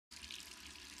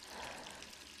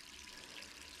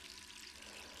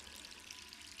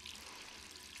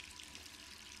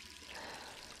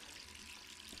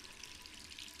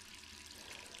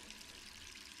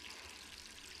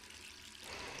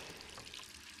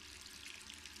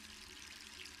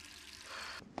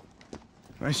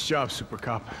Nice job, Super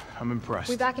Cop. I'm impressed.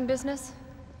 We back in business?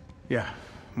 Yeah,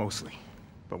 mostly.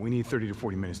 But we need 30 to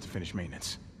 40 minutes to finish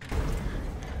maintenance.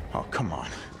 Oh, come on.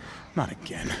 Not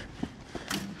again.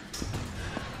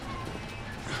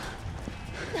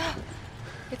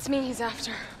 It's me he's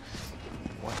after.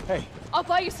 What? Hey. I'll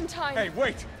buy you some time. Hey,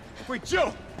 wait! Wait,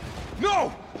 Jill!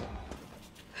 No!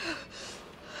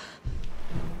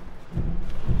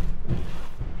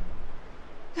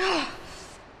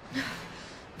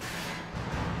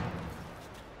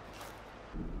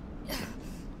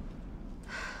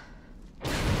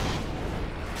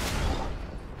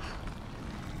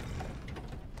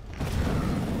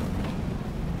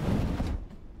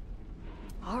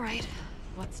 All right,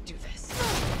 let's do this.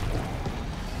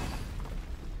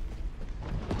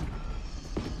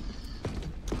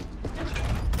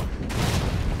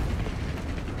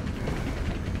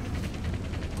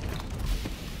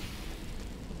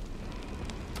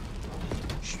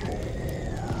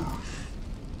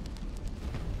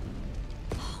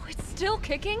 Oh, it's still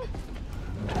kicking?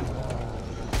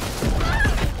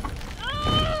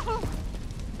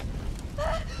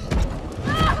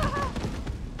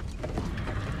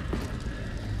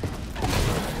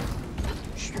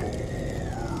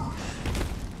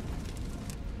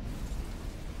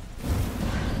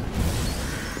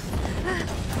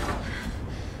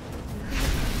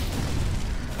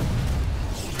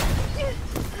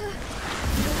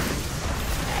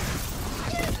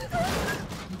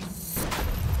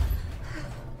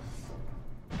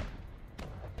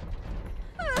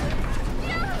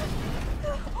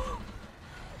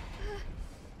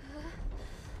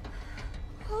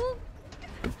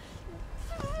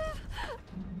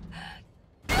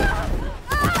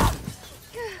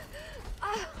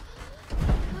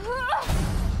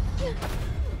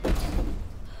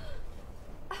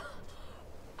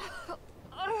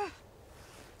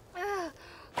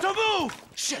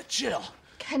 Shit, Jill!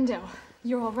 Kendo,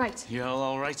 you're all right. Yeah,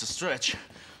 all right's a stretch.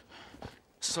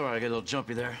 Sorry I got a little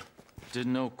jumpy there.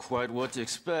 Didn't know quite what to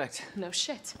expect. No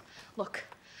shit. Look,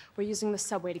 we're using the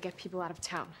subway to get people out of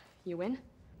town. You in?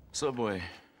 Subway.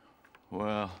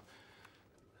 Well,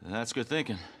 that's good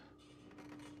thinking.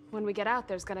 When we get out,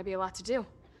 there's gonna be a lot to do.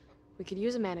 We could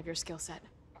use a man of your skill set.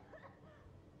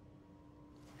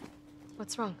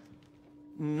 What's wrong?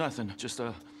 Nothing. Just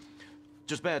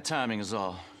bad timing is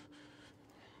all.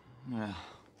 Yeah.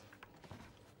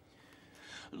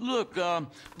 Look,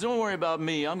 don't worry about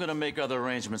me. I'm gonna make other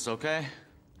arrangements, okay?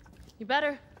 You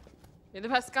better. You're the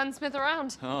best gunsmith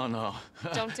around. Oh, no.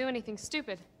 Don't do anything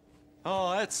stupid.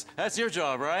 Oh, that's your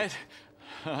job, right?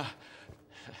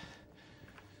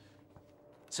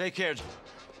 Take care.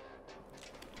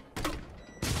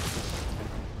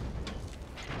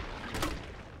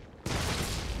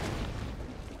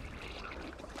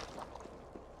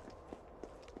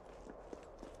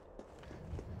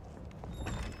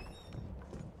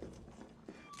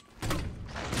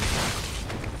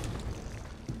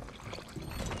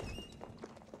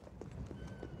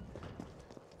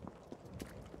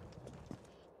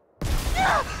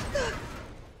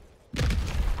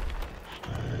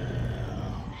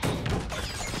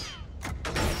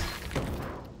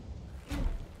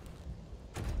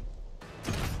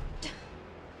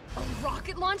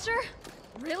 Rocket launcher?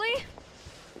 Really?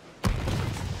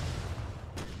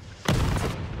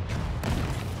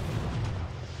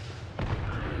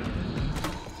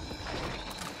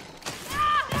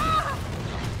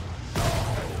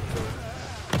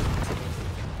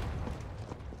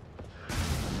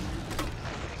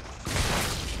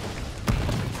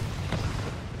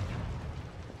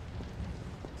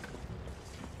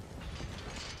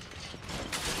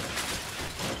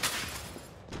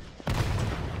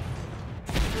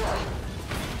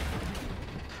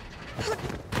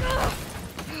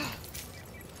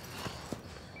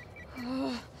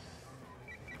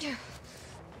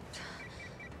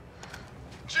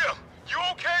 Jill, you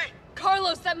okay?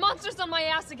 Carlos, that monster's on my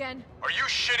ass again. Are you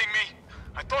shitting me?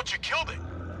 I thought you killed it.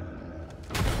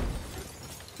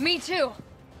 Me too.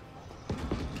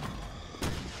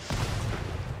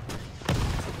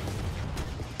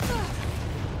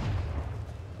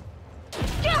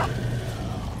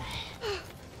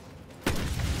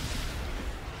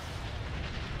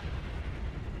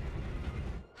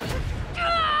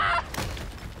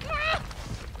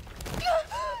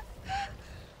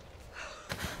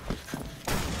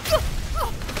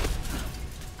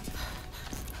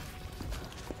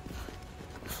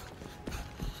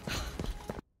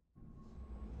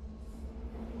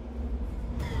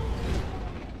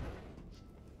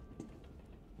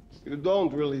 You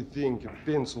don't really think a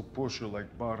pencil pusher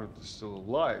like Barrett is still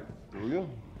alive, do you?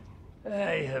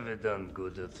 I have it on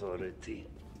good authority.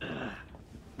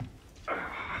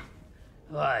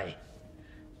 Why?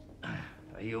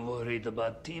 Are you worried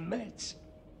about teammates?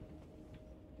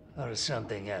 Or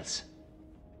something else?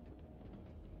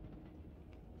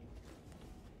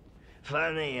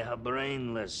 Funny how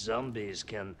brainless zombies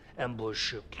can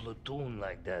ambush a platoon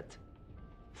like that.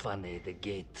 Funny the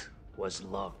gate was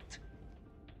locked.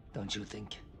 Don't you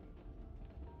think?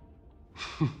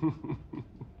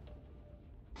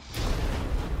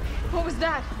 What was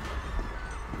that?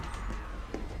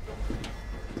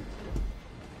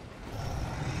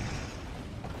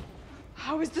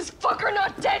 How is this fucker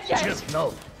not dead yet? Just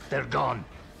no, they're gone.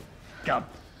 Come,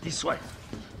 this way.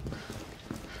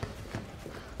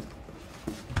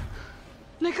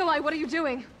 Nikolai, what are you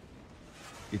doing?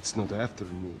 It's not after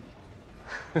me.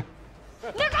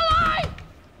 Nikolai!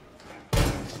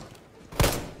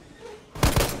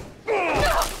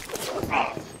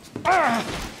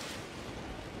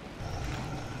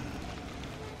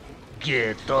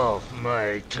 Get off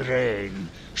my train,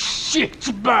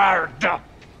 shitbird!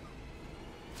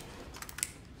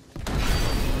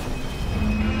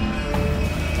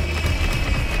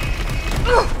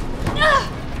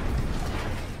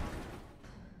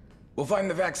 We'll find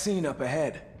the vaccine up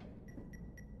ahead.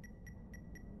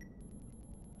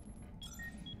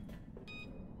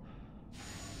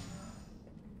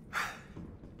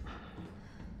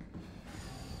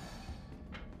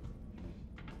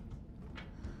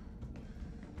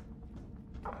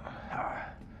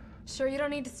 Sure you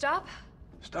don't need to stop?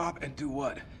 Stop and do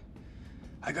what?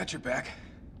 I got your back.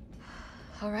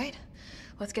 All right,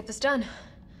 let's get this done.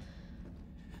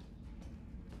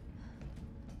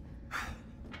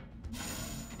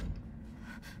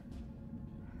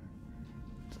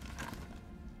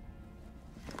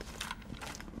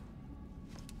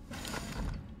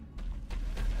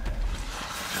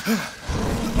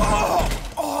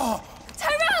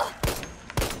 Tyrell!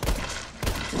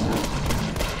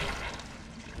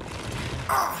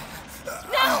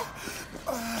 Now!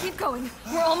 Keep going.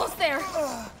 We're almost there.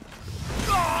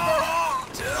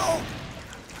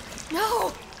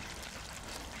 No!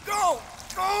 Go!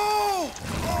 Go!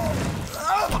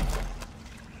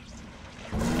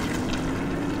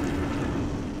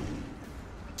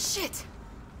 Shit!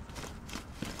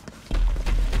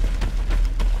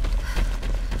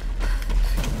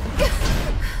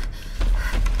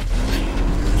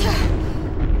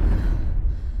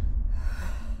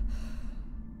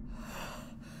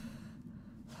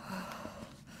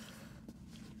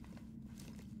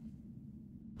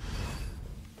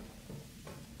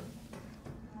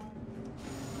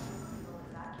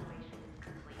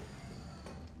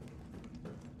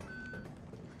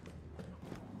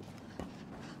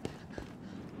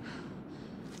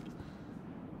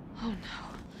 Oh no.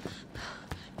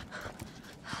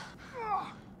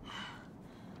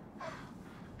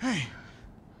 Hey,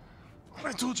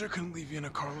 I told you I couldn't leave you in a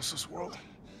Carlos's world.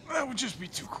 That would just be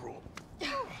too cruel.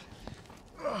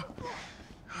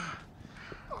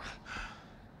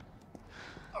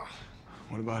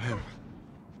 What about him?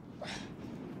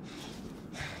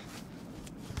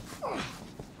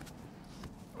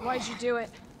 Why'd you do it?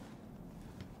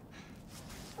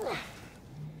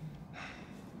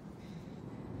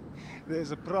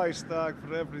 There's a price tag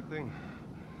for everything.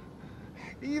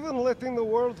 Even letting the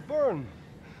world burn.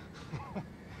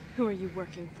 Who are you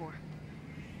working for?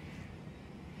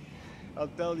 I'll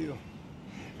tell you,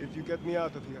 if you get me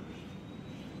out of here.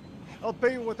 I'll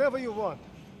pay you whatever you want.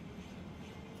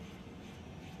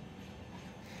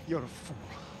 You're a fool.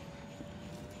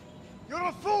 You're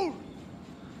a fool!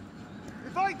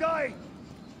 If I die,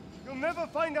 you'll never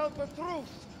find out the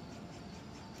truth.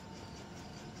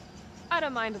 I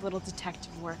don't mind a little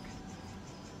detective work.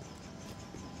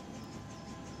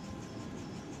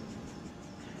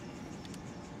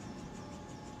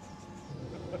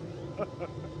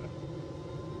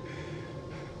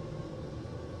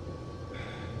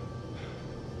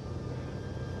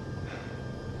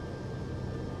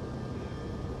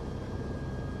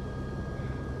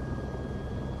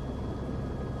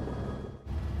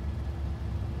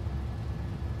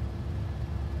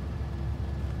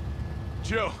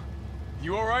 Joe,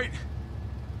 you all right?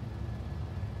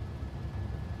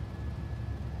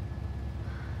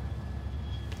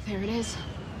 There it is.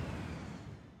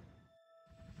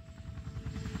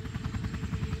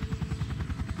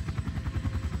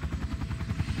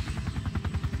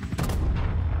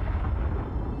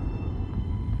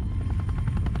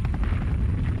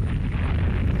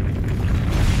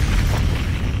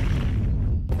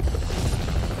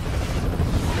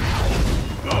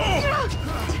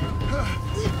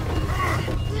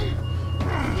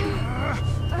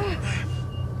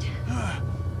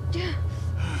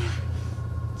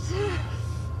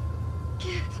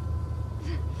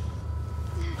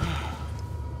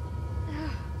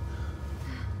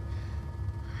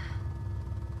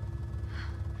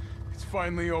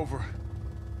 finally over.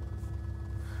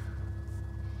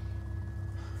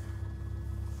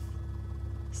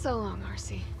 So long,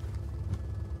 RC.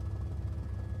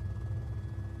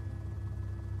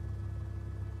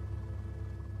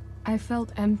 I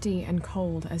felt empty and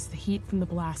cold as the heat from the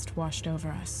blast washed over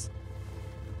us.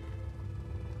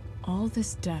 All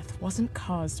this death wasn't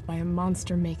caused by a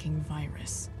monster-making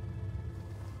virus.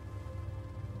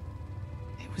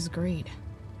 It was greed.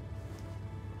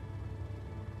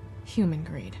 Human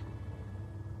greed.